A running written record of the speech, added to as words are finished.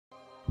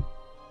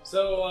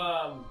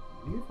So,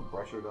 Do you have to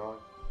brush your dog?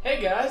 hey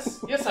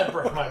guys. Yes, I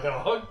brushed my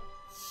dog.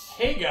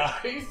 Hey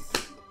guys.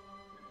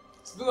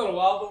 It's been a little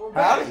while, but we're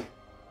back. Howdy.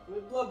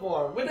 With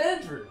Bloodborne. With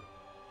Andrew.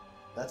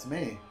 That's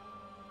me.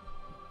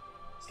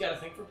 He's got a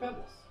thing for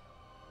pebbles.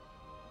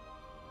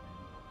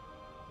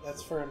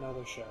 That's for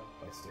another show.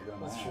 I stayed on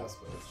my That's true. ass,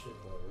 but That's true.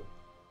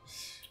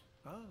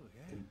 Oh,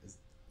 yeah.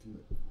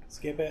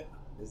 Skip it.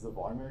 is the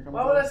volume going to come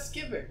Why up? would I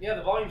skip it? Yeah,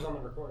 the volume's on the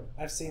recording.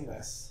 I've seen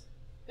this.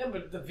 Yeah,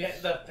 but the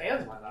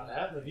fans might not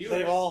have. The viewers.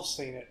 They've all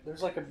seen it.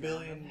 There's like a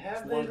billion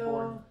Have they, Bloodborne.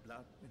 though?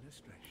 Blood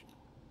ministration.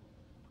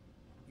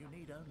 You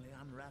need only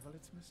unravel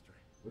its mystery.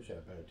 Wish I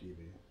had a better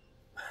TV.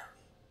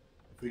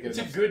 If we get It's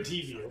a enough, good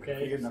TV, if we get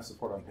okay? enough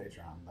support on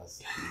Patreon,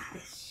 that's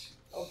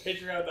On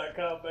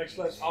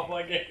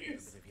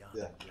patreon.com/offlinegames.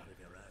 Yeah.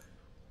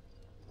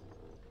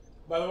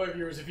 By the way,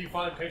 viewers, if you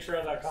find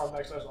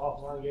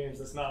patreon.com/offlinegames,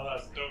 that's not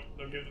us.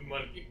 Don't give them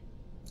money.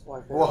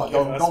 Like well. us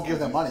Don't give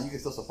them money. You can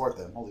still support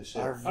them. Holy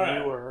shit. Our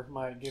Alright. viewer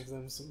might give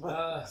them some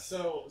money.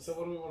 So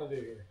what do we want to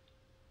do here?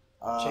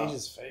 Change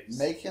his face.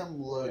 Make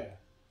him look Yeah.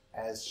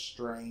 as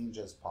strange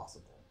as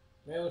possible.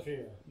 Male or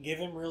female? Give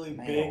him really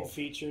Male. big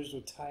features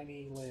with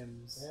tiny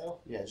limbs. Male?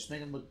 Yeah, just make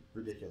him look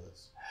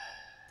ridiculous.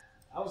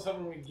 I was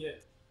hoping we'd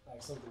get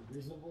like something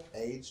reasonable.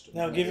 Aged.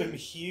 Now give him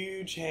aged.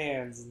 huge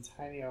hands and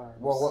tiny arms.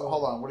 Well,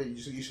 hold on. What are you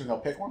just gonna go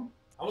pick one?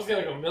 I was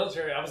gonna go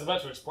military. I was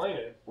about to explain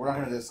it. We're not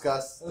gonna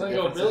discuss. I was the gonna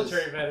go differences.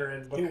 military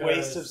veteran Do because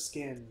waste of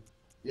skin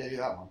Yeah, do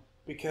that one.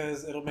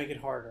 because it'll make it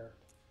harder.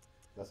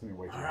 That's gonna be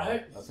way too All hard.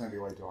 right. That's gonna be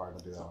way too hard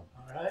to do that one.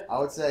 All right. I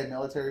would say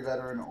military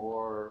veteran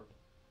or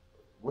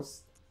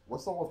what's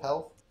the one with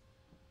health?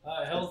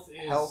 Health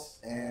is Health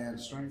and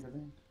strength, I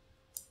think.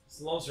 It's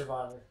lone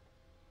survivor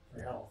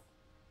for health,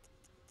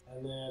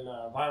 and then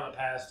violent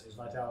past is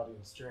vitality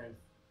and strength.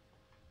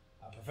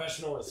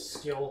 Professional is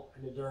skill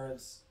and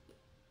endurance.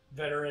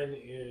 Veteran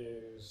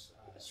is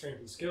strength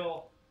and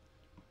skill,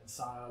 and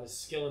scion is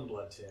skill and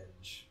blood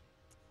tinge.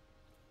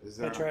 Is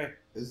Hey there Trey,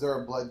 is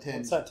there a blood tinge?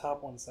 what's that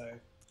top one say?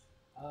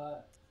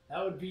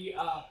 That would be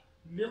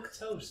milk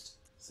toast,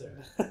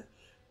 sir.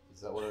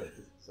 Is that what?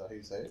 Is that how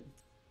you say it?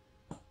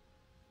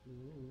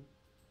 Ooh.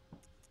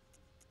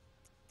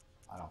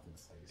 I don't think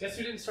so. Guess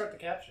who didn't start the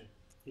caption?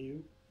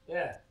 You?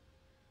 Yeah.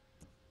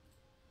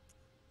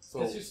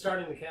 So Guess who's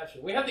starting the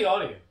caption? We have the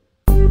audio.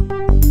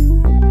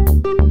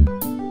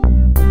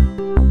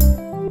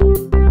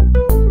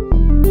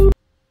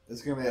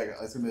 it's gonna be like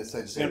it's gonna be the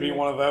same. It's gonna be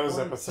one of those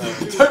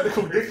episodes.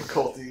 Technical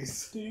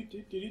difficulties.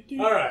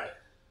 All right.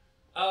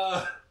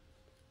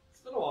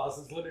 It's been a while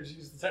since Liturgy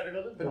used the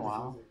technical difficulties. Been a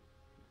while.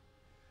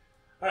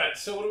 All right.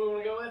 So what do we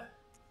want to go with?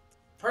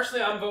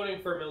 Personally, I'm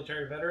voting for a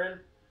military veteran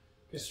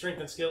because strength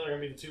and skill are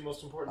going to be the two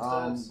most important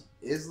stats.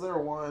 Is there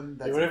one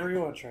that's Do whatever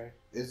you want, Trey.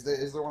 is there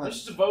one It's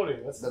that's, just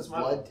voting. That's my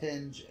blood vote.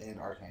 tinge and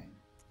arcane?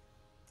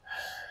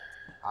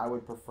 I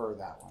would prefer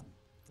that one.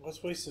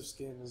 What's waste of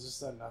skin? Is this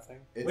that nothing?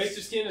 Waste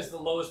of skin is the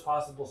lowest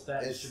possible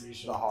stat It's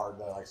distribution, the hard,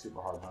 the like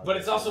super hard one. but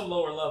it's also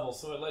lower level,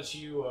 so it lets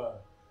you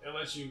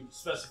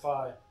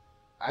specify.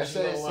 I which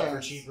say level up for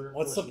since cheaper.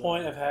 What's the which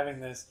point level- of having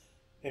this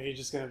if you're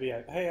just gonna be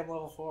like, hey, I'm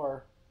level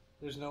 4.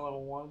 There's no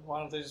level 1. Why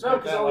don't they just No, make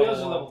because that all the level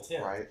others are 1? level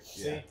 10. right,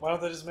 See? yeah. Why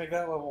don't they just make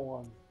that level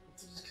 1?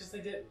 It's just because they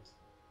didn't.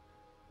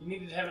 You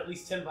needed to have at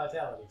least 10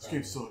 vitality. This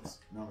game probably. sucks.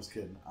 No, I'm just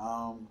kidding.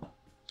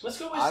 Let's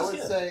go waste I of would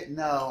skin. say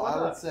no. Why I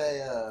would not?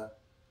 say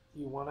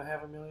You want to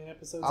have a million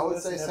episodes I of would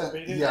this say and never so-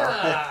 beat it?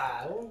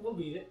 yeah. We'll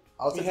beat it.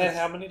 I would We say had since-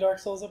 how many Dark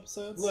Souls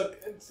episodes? Look,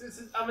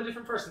 I'm a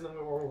different person than we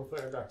were when we were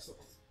playing Dark Souls.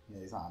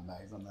 Yeah, he's not on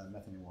that. He's on that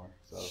meth anymore.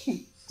 So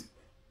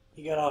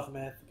He got off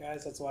meth,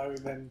 guys. That's why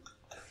we've been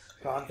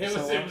gone for It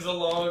so was long. a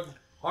long,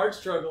 hard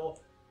struggle,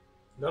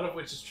 none of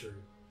which is true.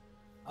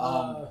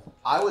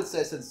 I would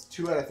say since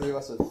 2 out of 3 of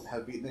us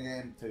have beaten the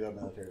game, to go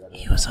military veteran.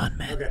 He was on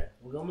meth. Okay,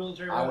 we'll go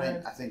military. I veteran.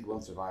 went. I think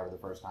Lone Survivor the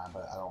first time,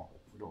 but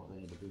we don't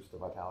really need to boost the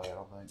vitality. I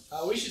don't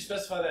think. We should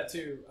specify that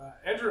too.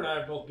 Andrew and I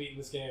have both beaten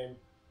this game.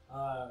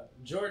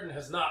 Jordan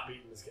has not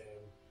beaten this game.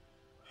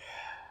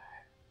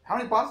 How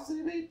many bosses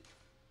did he beat?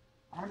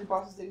 How many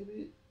bosses did he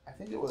beat? I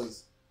think it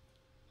was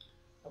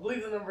I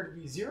believe the number to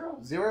be 0.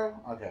 0.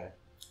 Okay,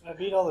 I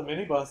beat all the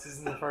mini bosses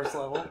in the first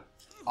level.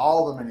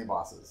 all the mini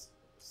bosses.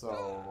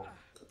 So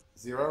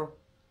 0.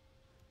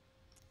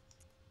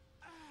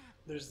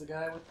 There's the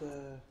guy with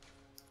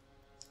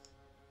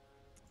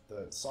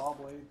the saw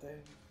blade thing.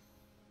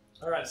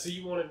 All right, so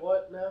you wanted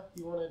what now?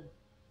 You wanted.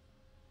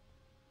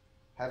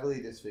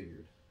 Heavily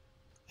disfigured.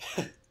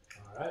 All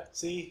right.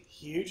 See,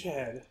 huge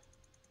head.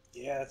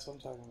 Yeah, that's what I'm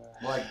talking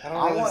about. Like I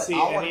don't really see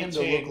I want any him to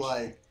change. look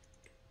like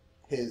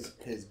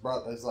his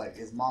brother. Like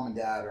his mom and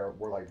dad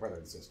were like brother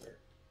and sister.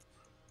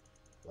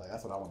 Like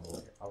that's what I want to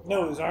look like.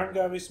 No, his arm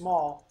gotta be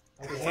small.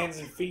 His hands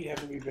and feet have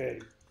to be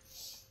big.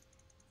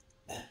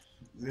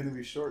 Is it gonna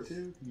be short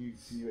too? Can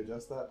you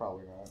adjust that?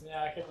 Probably not.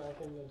 Yeah, I can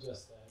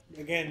adjust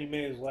that. Again, you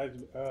made his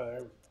legs.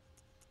 There we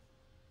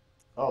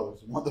Oh,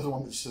 there's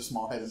one that's just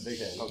small head and big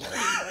head.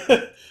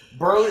 Okay.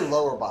 Burly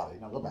lower body.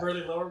 No, go back.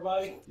 Burly lower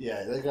body.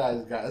 Yeah, this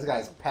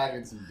guy's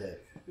packing some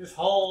dick. This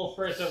whole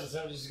first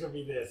episode is just gonna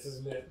be this,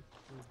 isn't it?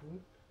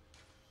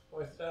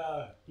 With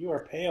You are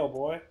pale,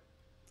 boy.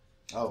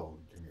 Oh,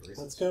 can you erase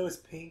Let's it? go as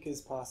pink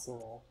as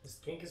possible. as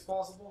pink as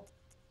possible.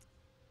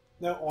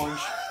 No, orange.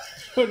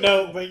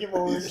 No, make him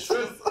orange.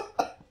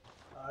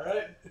 All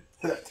right.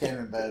 Tan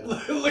in bed.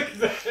 Look at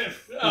that.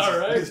 All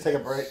right. Just take a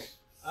break.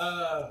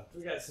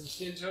 We got some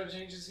skin tone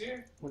changes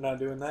here. We're not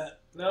doing that.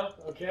 No,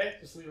 okay.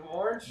 Just leave them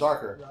orange.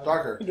 Darker.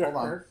 Darker. Hold on.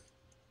 Darker.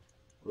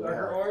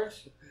 Darker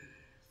orange.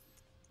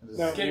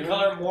 No. Skin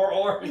color more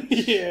orange.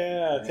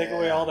 Yeah, take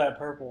away Yeah. all that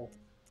purple.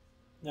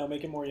 No,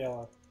 make it more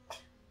yellow. Yeah,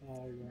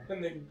 there you go.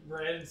 And then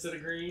red instead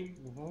of green.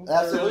 Mm-hmm. To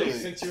Absolutely. really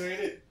accentuate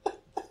it.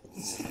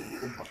 It's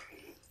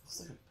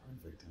like a burn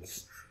victim.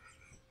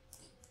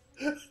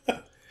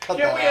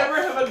 Can't we ever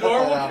have a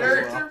normal that out as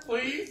character, well.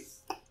 please?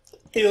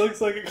 He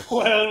looks like a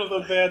clown with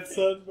a bad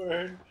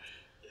sunburn.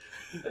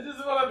 I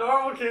just want a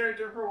normal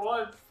character for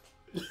once.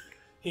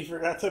 He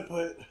forgot to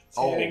put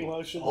tanning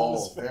lotion on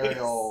his Old, face. very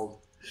old.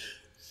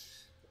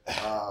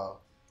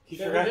 He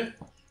Never forgot. did?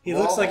 He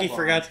Well, looks like he hold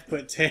on. forgot to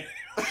put tan.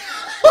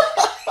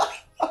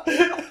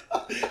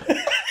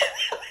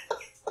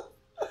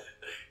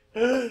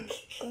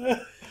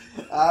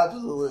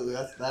 Absolutely.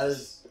 That's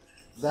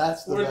the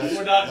best. We're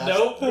not. That's-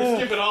 Nope. We're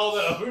skipping all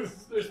those.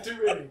 There's too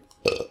many.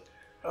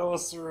 I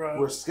almost threw up.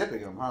 We're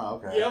skipping them, huh?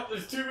 Okay. Yep.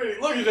 There's too many.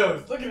 Look at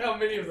those. Look at how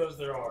many of those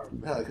there are.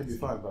 Yeah, it could be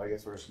fun, but I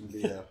guess we're just gonna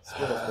be a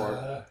split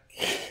sport.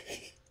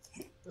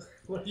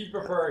 What do you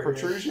prefer? here?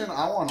 Protrusion?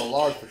 I want a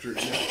large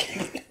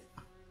protrusion.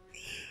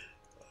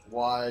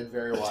 Wide,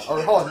 very wide.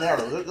 Or hold on,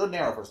 narrow. Go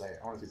narrow for a second.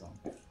 I want to see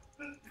something.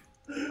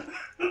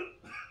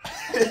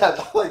 Yeah,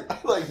 I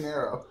like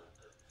narrow.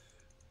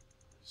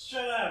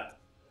 Shut up.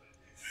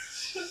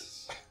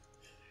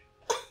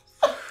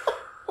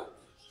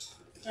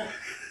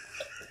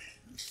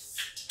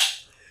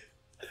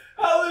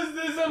 How is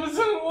this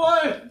episode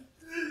 1?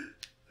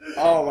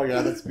 Oh my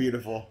god, that's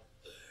beautiful.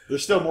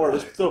 There's still more.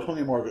 There's still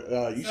plenty more.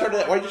 You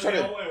started. Why did you start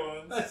it?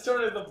 I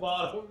started at the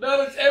bottom.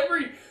 No, it's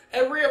every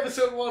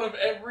episode 1 of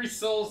every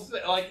Souls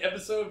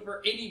episode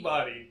for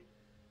anybody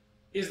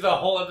is the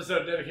whole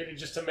episode dedicated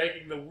just to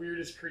making the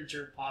weirdest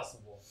creature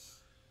possible.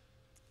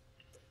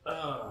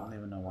 I don't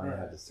even know why you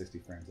had the 60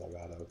 frames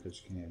Elgato,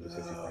 because you can't have the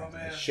 60 Oh, frames in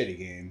man. a shitty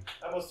game.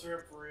 I almost threw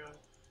up for real.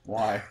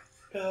 Why?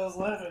 Because I was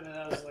laughing and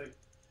I was like,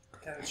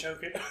 kind of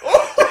choking.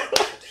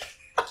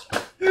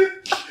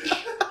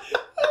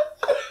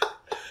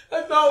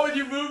 I thought when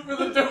you moved for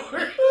the door.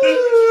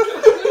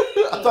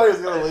 I thought he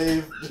was gonna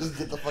leave. Just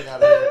get the fuck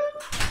out of here.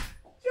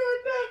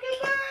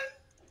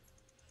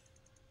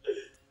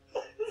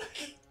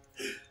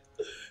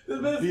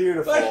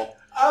 Beautiful. Like,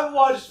 I've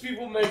watched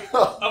people make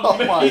Oh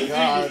my amazing,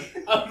 god.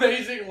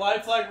 amazing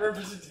lifelike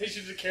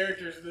representations of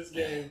characters in this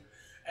game,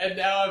 and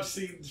now I've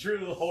seen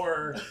true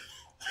horror.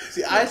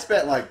 See, I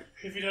spent like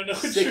If you don't know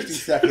what 60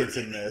 seconds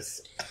in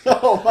this.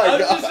 Oh my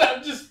god.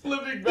 I'm just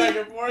flipping back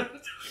and forth.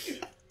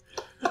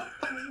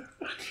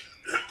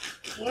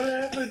 What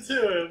happened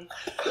to him?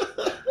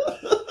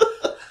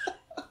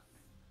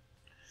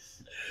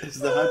 Is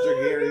the hunter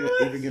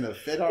gear even gonna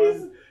fit on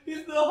him?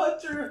 He's the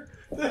hunter.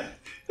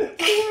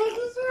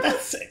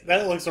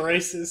 That looks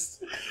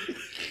racist.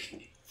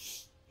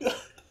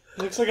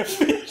 Looks like a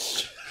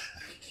fish.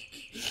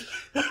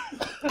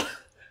 I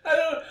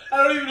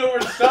don't even know where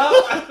to stop.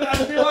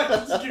 I feel like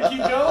I'm just gonna keep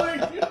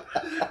going.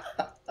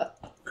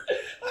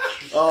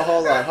 Oh,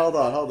 hold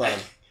on.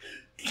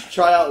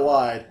 Try out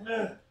wide.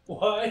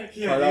 Why? I can't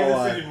do Try out this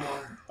wide.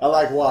 anymore. I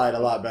like wide a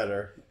lot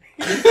better.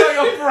 He's like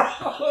a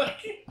frog.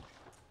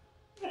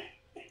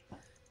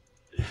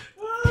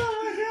 Oh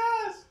my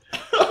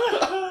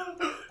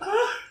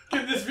gosh!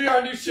 Can this be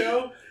our new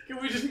show?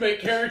 Can we just make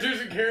characters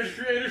and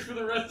character creators for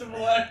the rest of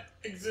our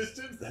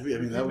existence? That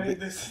would be.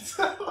 this its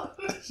own.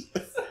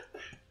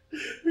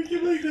 We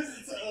can make this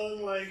its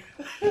own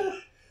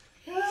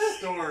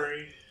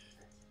story.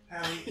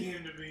 How he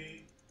came to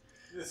be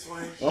this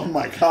way. Oh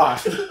my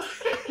gosh. It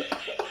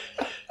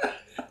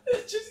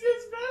just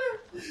gets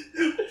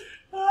better.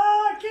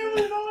 I can't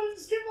believe I want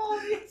to skip all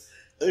of these.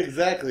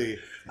 Exactly.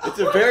 It's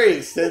a very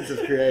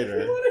extensive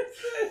creator. What is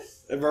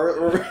this? And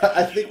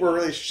I think we're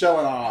really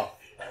showing off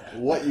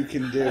what you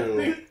can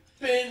do.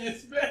 Finn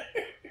is better.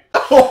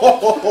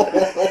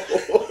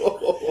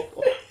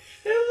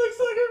 It looks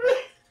like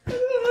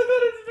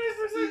his face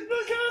looks like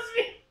Bill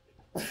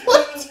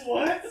Cosby.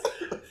 What?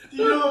 Do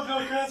you know what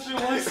Bill Cosby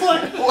looks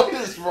like? What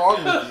is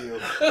wrong with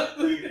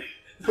you?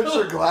 Put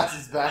your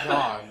glasses back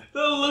on. The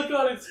look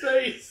on its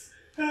face.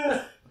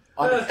 I'm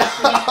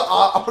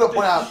gonna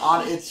point out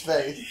on its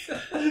face.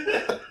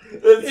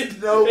 It's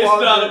no It's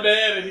longer. not a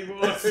man anymore.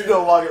 It's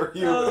no longer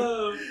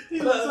human. He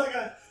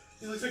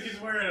looks like he's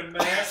wearing a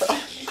mask.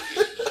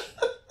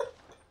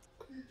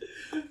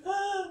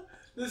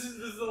 This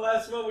is the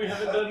last one we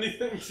haven't done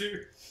anything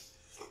to.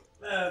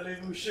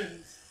 Maybe we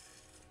shouldn't.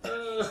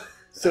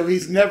 So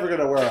he's never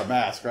gonna wear a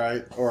mask,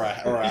 right? Or a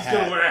He's hat.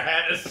 gonna wear a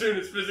hat as soon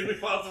as physically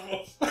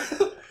possible.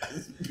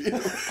 It's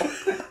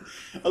beautiful.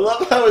 I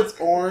love how it's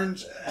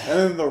orange, and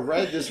then the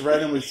red just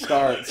randomly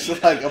starts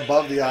like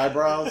above the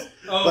eyebrows,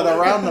 but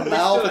around the we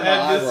mouth still and the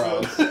had this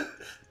eyebrows. one.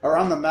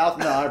 Around the mouth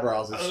and the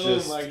eyebrows, it's Oh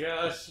just my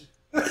gosh.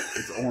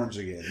 it's orange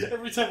again.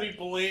 Every time he I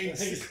blinks.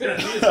 think it's gonna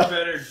be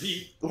better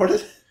deep. Why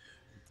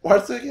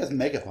does he has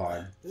makeup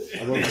on?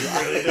 It really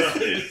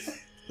does.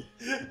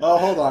 Oh,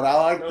 hold on. I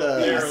like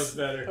Narrow's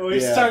the better. Oh,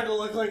 he's Yeah. starting to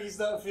look like he's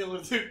not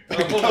feeling too.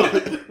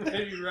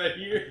 Maybe right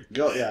here.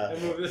 go. Yeah, I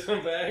move this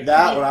one back.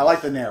 that one. I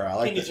like the narrow. I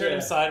like Can you the. turn him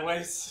Yeah.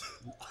 sideways?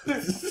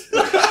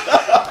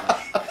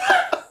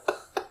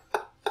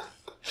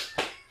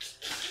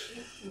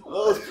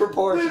 Those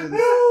proportions.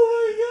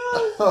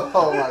 Oh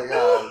Oh my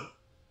god.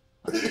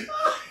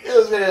 It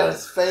was video.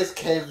 His face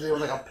caved in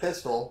with like a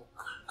pistol.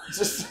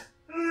 Just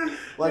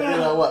like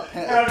what?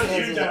 How did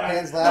Pan's, you die?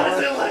 Pan's What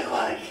does Labyrinth. it look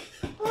like?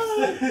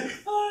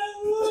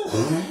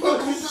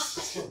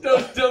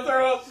 Don't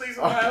throw up, please,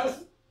 in my house.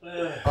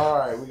 All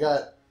right,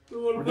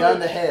 we're down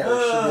to hair.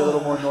 Should be a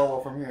little more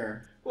normal from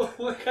here. What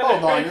kind Hold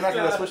of on, hair you're not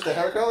gonna style? switch the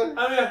hair color?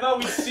 I mean, I thought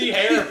we'd see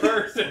hair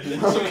first.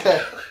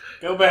 Okay.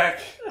 Go back.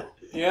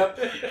 Yep.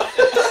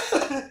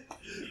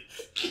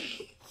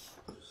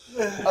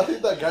 I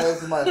think that guy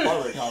lives in my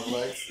apartment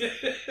complex.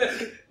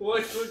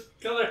 what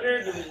color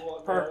hair do we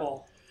want?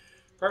 Purple.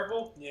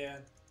 Purple? Yeah.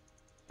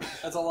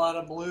 That's a lot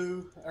of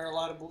blue, or a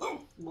lot of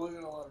blue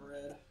and a lot of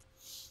red.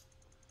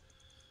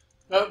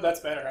 Oh, that's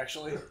better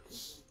actually.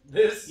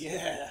 This?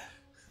 Yeah.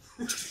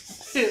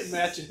 It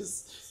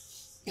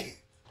matches.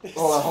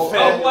 Hold on, hold Oh,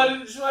 on. why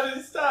did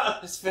it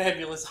stop? It's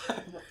fabulous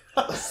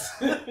eyebrows.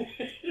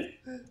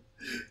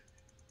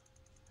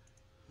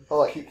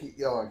 Hold on, keep it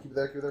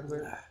there, keep it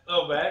there.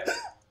 Oh, back?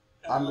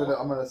 I'm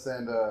gonna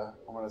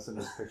send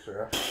this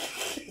picture.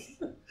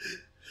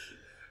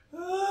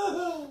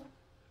 Oh,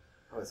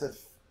 it said.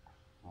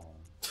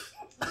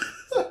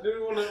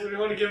 Do we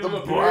want to give him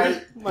The a bright.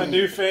 beard? My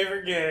new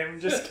favorite game,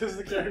 just because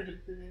the character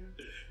creator.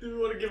 Do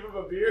we want to give him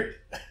a beard?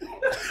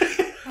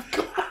 Of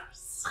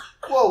course.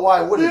 Well,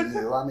 why wouldn't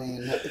you? I mean,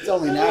 it's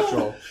only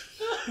natural.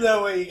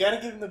 No way, you gotta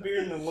give him the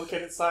beard and then look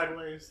at it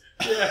sideways.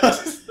 Yeah.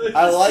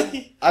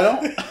 I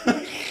don't.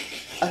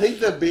 I think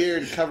the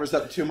beard covers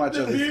up too much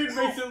The of his. beard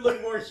makes it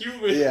look more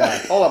human. Yeah.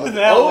 Hold on.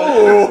 Now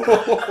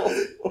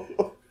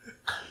Oh!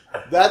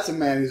 That's a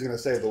man who's gonna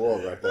save the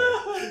world right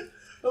there.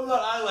 What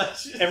about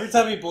eyelashes? Every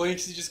time he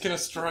blinks, he just kind of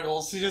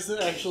struggles. He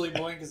doesn't actually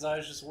blink, his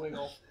eyes just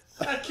wiggle.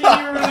 I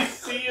can't even really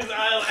see his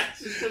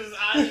eyelashes because his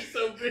eyes are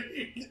so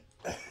big.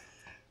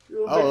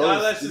 You want to make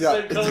eyelashes the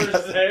same color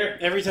as his hair?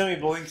 Every time he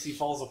blinks, he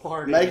falls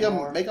apart. Make even him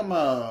more. orange.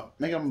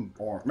 Make him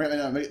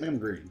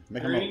green.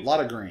 Make him a Green? lot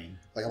of green,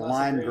 like a Lots of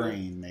lime green.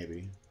 green,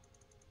 maybe.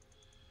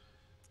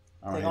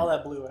 Take all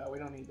that blue out. We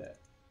don't need that.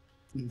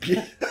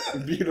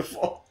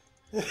 Beautiful.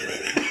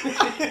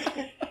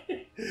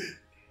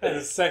 That's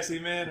a sexy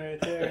man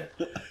right there.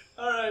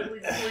 Alright, we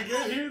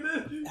good here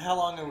then? How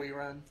long have we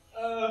run?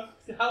 How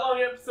long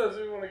episodes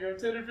do we want to go?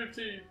 10 or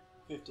 15?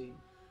 15.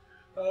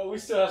 We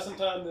still have some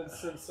time then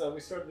since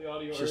we started the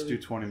audio Just early.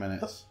 do 20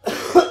 minutes.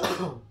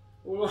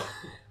 Well,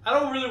 I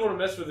don't really want to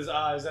mess with his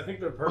eyes. I think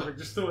they're perfect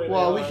just the way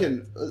Well, they we are.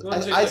 can.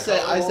 Wanna take I the say.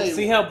 color?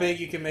 See how big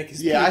you can make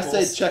his Yeah, I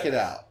pupils. say check it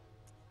out.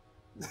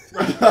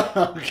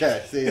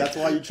 Okay, see, that's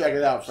why you check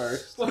it out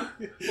first.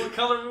 What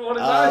color do we want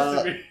his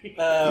eyes to be?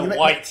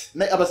 White.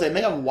 I'm about to say,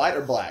 make them white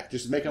or black.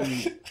 Just make them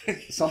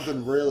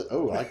something really.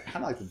 Oh, I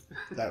kind of like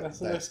that. That's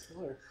a nice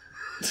color.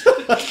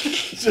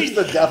 Just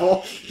the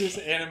devil. Just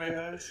anime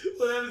eyes.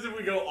 What happens if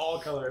we go all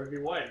color? It would be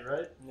white,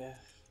 right? Yeah.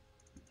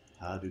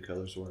 How do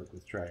colors work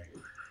with Trey?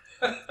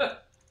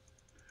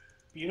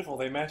 Beautiful.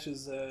 They match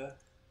his. I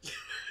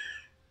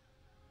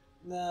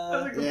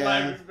Nah. think the Yeah.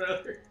 black is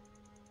better.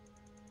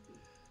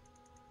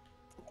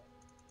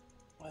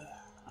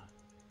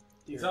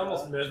 It's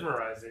almost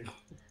mesmerizing.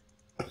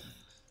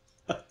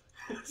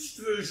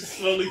 Just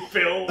slowly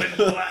fill in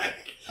black.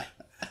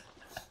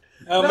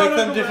 I'll No, make no,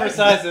 them no, different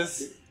black.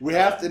 sizes. We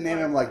have to name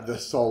him like the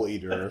Soul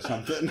Eater or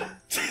something.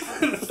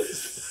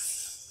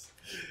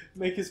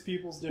 Make his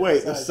pupils different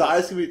Wait, the sizes.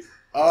 size can be.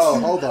 Oh,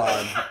 hold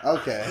on.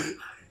 Okay.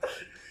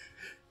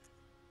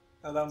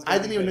 Oh, that one's I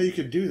gonna didn't be even know big.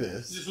 you could do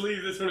this. Just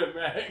leave this one at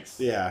max.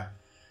 Yeah,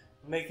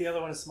 Make the other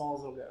one as small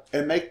as it'll go.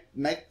 and make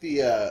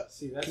the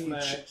See, that's Can you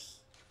max.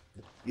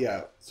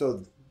 yeah.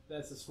 So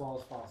That's as small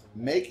as possible.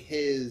 make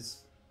his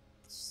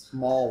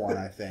small one,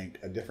 I think,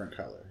 a different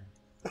color.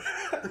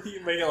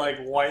 You make it like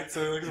white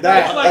so it looks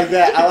That- It's like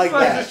that, I like it's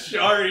that. the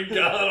Shari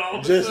god all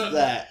of a Just sudden.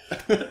 that.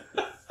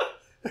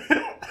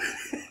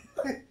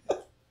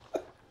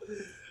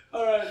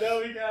 Alright, now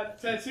we got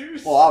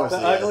tattoos. Well, obviously,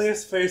 the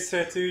ugliest face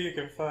tattoo you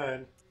can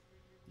find.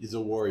 he's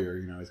a warrior.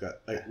 You know, he's got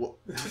like. What,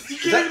 You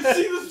can't even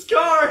see the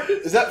scar.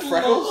 is that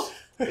freckles?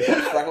 Is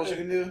that freckles you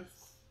can do?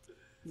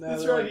 No,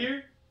 It's they're right like-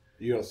 here.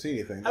 You don't see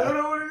anything. I don't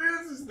Though. know what it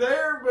is. It's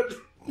there, but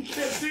you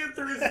can't see it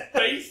through his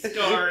face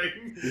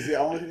scarring. Is the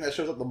only thing that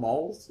shows up the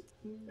moles?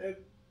 And-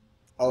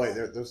 Oh wait,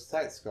 there's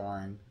sight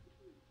scarring.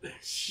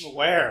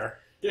 Where?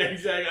 Yeah,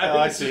 exactly. Oh,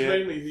 I I think it's see just it.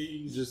 mainly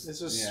these. Just It's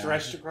just yeah.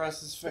 stretched across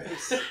his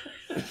face.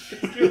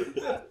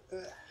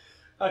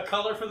 A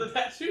color for the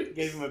tattoo.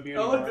 Gave him a beauty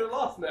Oh, look, mark. they're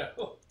lost now.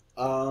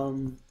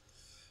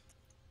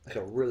 Like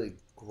a really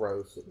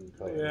gross looking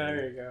color. Yeah,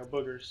 there you go.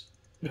 Boogers.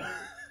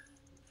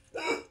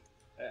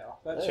 Ow,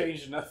 that Hey.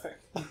 changed nothing.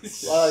 I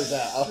like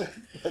that.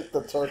 I like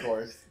the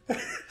turquoise.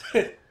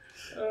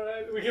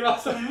 Alright, we can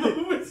also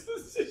move its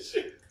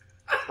position.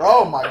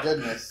 Oh my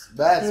goodness,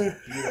 that's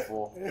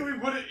beautiful. Can we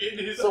put it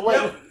in his... So wait,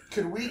 Yeah.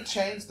 could we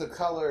change the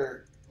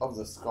color of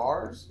the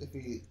scars if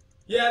he,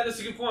 Yeah, that's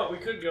a good point. We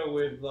could go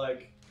with,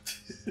 like...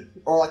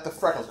 or like the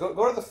freckles?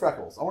 Go to the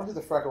freckles. I want to do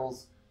the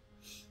freckles.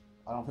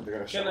 I don't think they're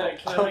gonna show up.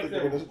 Can I don't make think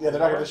they're them gonna, yeah, they're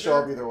not gonna show up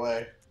larger? either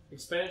way.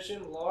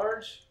 Expansion,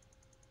 large.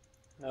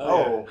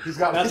 Oh, he's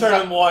got, Now he's turn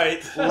got him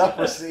white.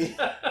 leprosy.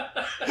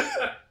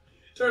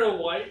 Turn him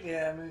white.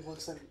 Yeah, I mean, it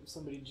looks like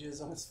somebody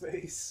jizz on his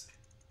face.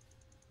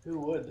 Who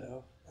would,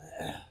 though?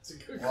 That's a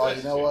good Well,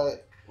 question. you know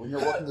what? When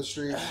you're walking the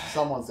street,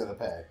 someone's gonna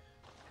pay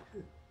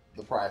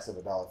the price of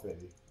 $1.50.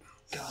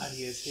 God,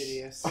 he is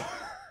hideous.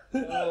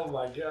 Oh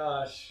my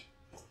gosh.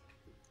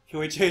 Can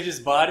we change his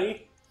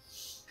body?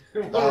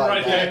 One I like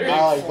right that. there.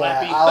 I like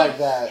that. I like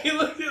that. It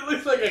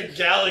looks like a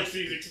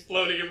galaxy is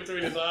exploding in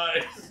between his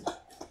eyes.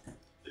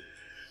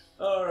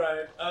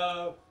 Alright,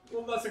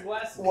 what about some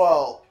glasses?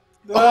 Well,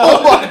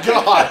 oh my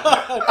god!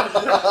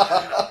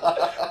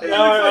 It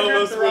Now I looks like almost you're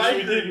wish we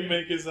thriving. didn't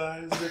make his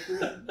eyes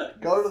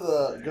different. Go to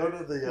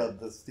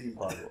the steam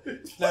puzzle.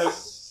 No,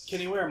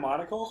 can you wear a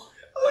monocle?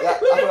 Yeah,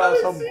 that's what I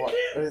was hoping see for. it.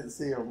 I didn't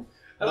see him.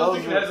 I don't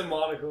think Those it are- has a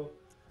monocle.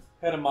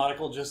 Had a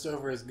monocle just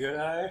over his good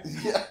eye.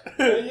 Yeah.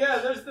 Yeah,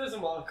 there's a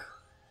monocle.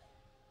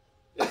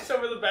 It's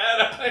over the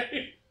bad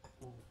eye.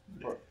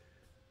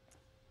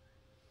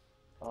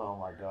 Oh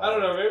my god. I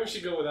don't know, maybe we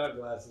should go without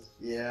glasses.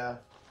 Yeah.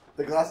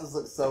 The glasses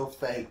look so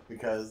fake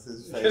because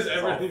his face Because is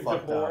all everything's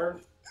fucked up.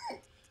 deformed.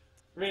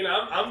 I mean,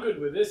 I'm good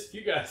with this if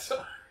you guys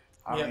are.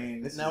 I Yep.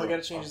 mean, this Now is we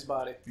gotta change his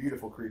body.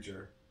 beautiful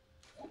creature.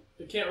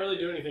 It can't really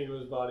do anything to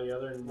his body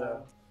other than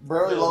No.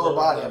 Barely Yeah, lower lower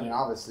body. I body. mean,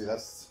 obviously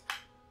that's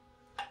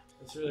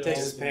it's really He takes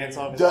all his he can pants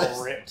do. off. It's just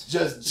all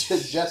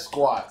ripped. just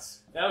squats.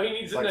 Now he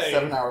needs It's a like name.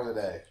 7 hours a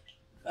day.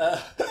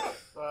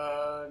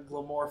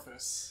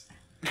 Glamorphous.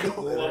 There you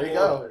go.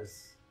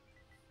 Glamorphous.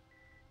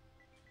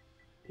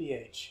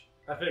 PH.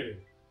 I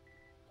figured.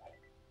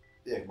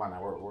 Yeah, come on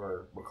now.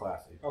 We're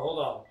classy. Oh, hold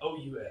on.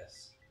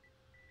 O-U-S.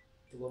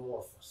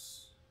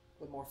 Glamorphous.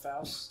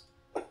 Glamorphous?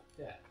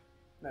 Yeah.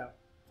 No.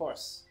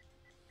 Force.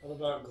 What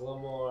about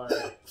glamour?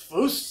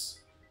 Foos?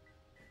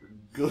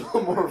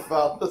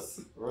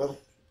 Glamorphous. Really?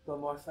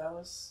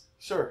 Glamorphous?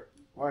 Sure.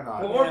 Why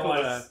not? Glamorphous.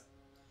 why not?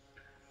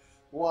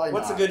 Why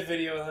What's not? a good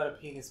video without a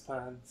penis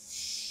pun?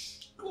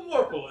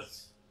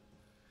 Glamorphous.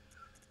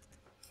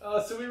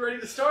 So we ready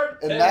to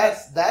start? And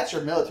that's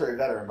your military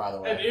veteran, by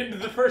the way. And into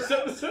the first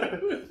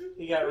episode.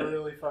 He got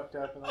really fucked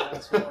up in the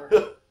last war.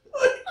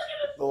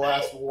 The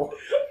last war.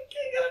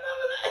 Can't get enough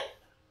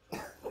of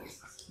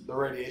that. The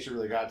radiation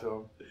really got to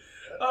him.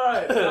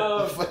 Alright,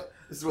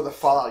 This is where the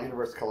Fallout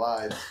universe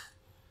collides.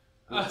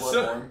 With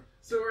Bloodborne.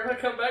 so we're gonna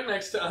come back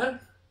next time.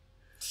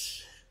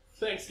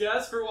 Thanks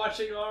guys for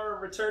watching our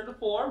return to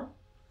form.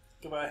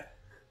 Goodbye.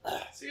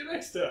 See you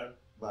next time.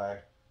 Bye.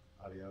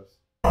 Adios.